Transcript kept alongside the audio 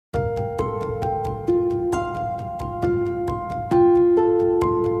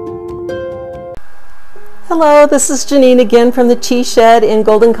Hello, this is Janine again from the Tea Shed in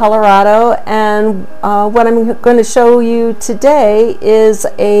Golden, Colorado, and what I'm going to show you today is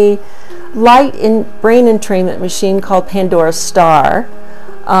a light brain entrainment machine called PandoraStar.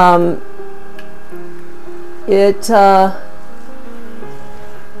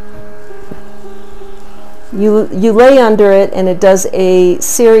 You lay under it and it does a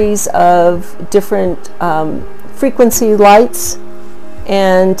series of different frequency lights,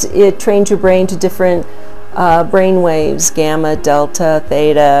 and it trains your brain to different brain waves: gamma, delta,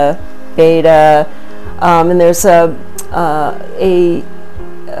 theta, beta, and there's a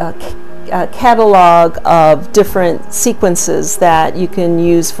catalog of different sequences that you can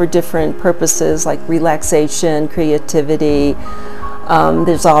use for different purposes like relaxation, creativity.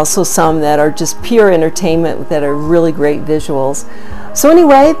 There's also some that are just pure entertainment that are really great visuals. So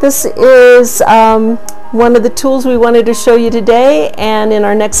anyway, this is one of the tools we wanted to show you today, and in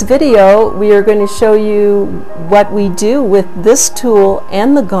our next video we are going to show you what we do with this tool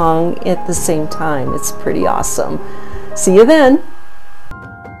and the gong at the same time. It's pretty awesome. See you then.